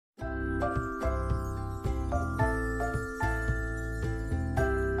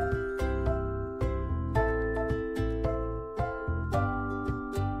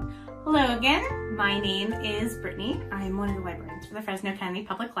again. My name is Brittany. I'm one of the librarians for the Fresno County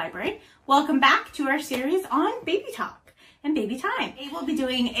Public Library. Welcome back to our series on baby talk and baby time. Today we'll be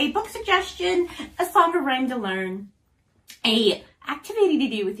doing a book suggestion, a song or rhyme to learn, a activity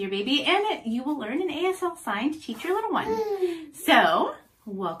to do with your baby, and you will learn an ASL sign to teach your little one. So,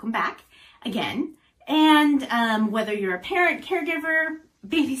 welcome back again. And whether you're a parent, caregiver,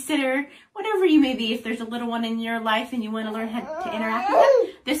 babysitter, whatever you may be, if there's a little one in your life and you want to learn how to interact with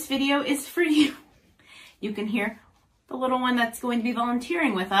them, this video is for you. You can hear the little one that's going to be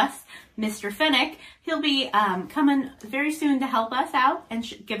volunteering with us, Mr. Finnick. He'll be coming very soon to help us out and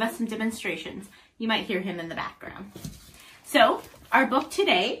give us some demonstrations. You might hear him in the background. So, our book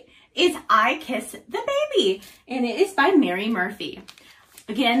today is I Kiss the Baby, and it is by Mary Murphy.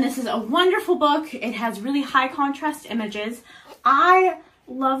 Again, this is a wonderful book. It has really high contrast images. I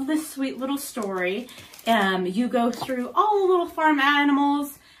love this sweet little story. You go through all the little farm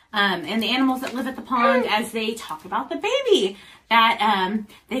animals and the animals that live at the pond as they talk about the baby that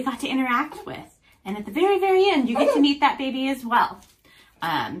they got to interact with. And at the very, very end, you get to meet that baby as well.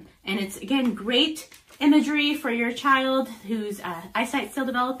 And it's, again, great imagery for your child whose eyesight still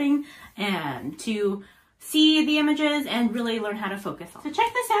developing to see the images and really learn how to focus on. So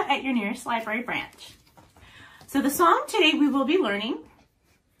check this out at your nearest library branch. So the song today we will be learning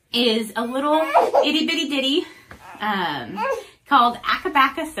is a little itty bitty ditty called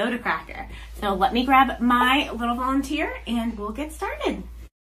Acca-Bacca Soda Cracker. So let me grab my little volunteer and we'll get started.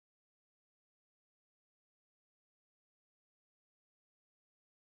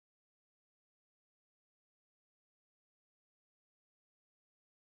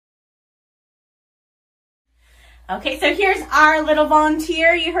 Okay, so here's our little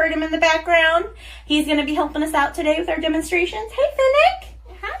volunteer. You heard him in the background. He's going to be helping us out today with our demonstrations. Hey, Finnick.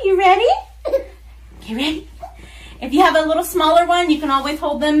 Hi, you ready? You ready? If you have a little smaller one, you can always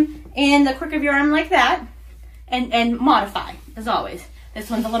hold them in the crook of your arm like that and modify, as always. This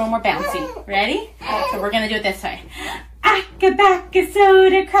one's a little more bouncy. Ready? So we're going to do it this way. Acca-bacca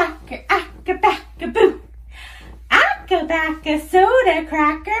soda cracker, acca-bacca boo. Acca-bacca soda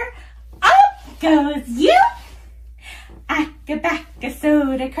cracker, up goes you. Acca-bacca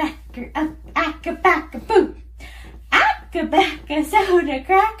soda cracker, up, acca-bacca boo. Acca-bacca soda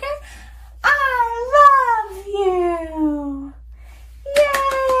cracker, I love you.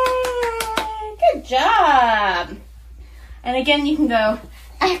 Yay! Good job. And again, you can go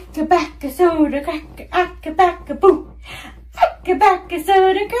acca-bacca soda cracker, acca-bacca boo. Acca-bacca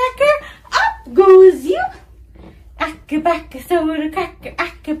soda cracker, up goes you. Acca-bacca soda cracker,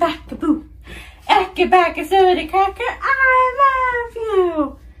 acca-bacca boo. Acca-bacca soda cracker, I love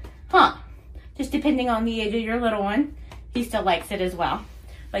you. Huh. Just depending on the age of your little one, he still likes it as well.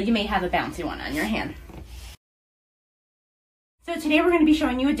 But you may have a bouncy one on your hand. So today we're going to be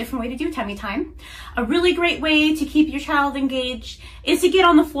showing you a different way to do tummy time. A really great way to keep your child engaged is to get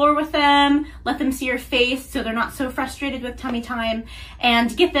on the floor with them, let them see your face so they're not so frustrated with tummy time,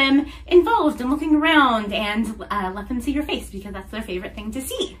 and get them involved and looking around and let them see your face because that's their favorite thing to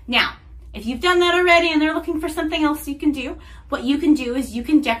see. Now, if you've done that already and they're looking for something else you can do, what you can do is you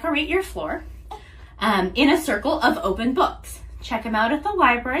can decorate your floor in a circle of open books. Check them out at the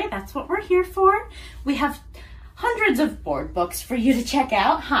library. That's what we're here for. We have hundreds of board books for you to check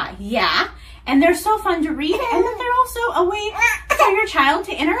out. Hi, yeah. And they're so fun to read, and then they're also a way for your child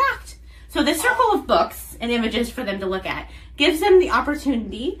to interact. So the circle of books and images for them to look at gives them the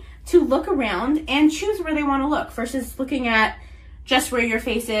opportunity to look around and choose where they want to look versus looking at just where your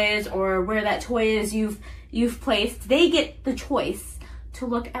face is or where that toy is you've placed. They get the choice to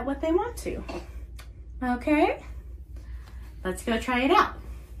look at what they want to. Okay? Let's go try it out.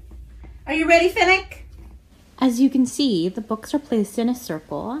 Are you ready, Finnick? As you can see, the books are placed in a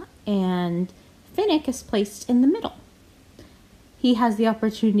circle and Finnick is placed in the middle. He has the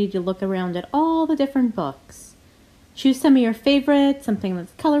opportunity to look around at all the different books. Choose some of your favorites, something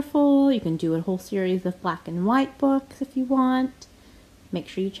that's colorful. You can do a whole series of black and white books if you want. Make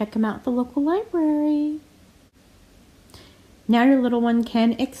sure you check them out at the local library. Now your little one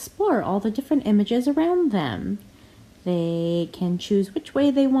can explore all the different images around them. They can choose which way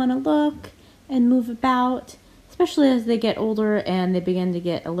they want to look and move about, especially as they get older and they begin to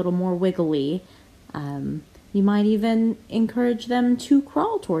get a little more wiggly. You might even encourage them to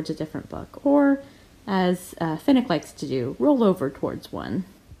crawl towards a different book, or as Finnick likes to do, roll over towards one.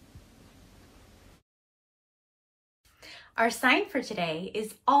 Our sign for today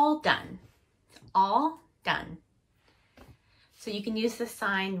is all done. All done. So you can use this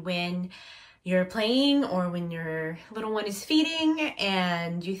sign when you're playing or when your little one is feeding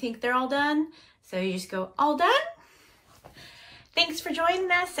and you think they're all done. So you just go, all done? Thanks for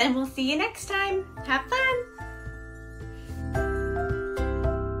joining us, and we'll see you next time. Have fun!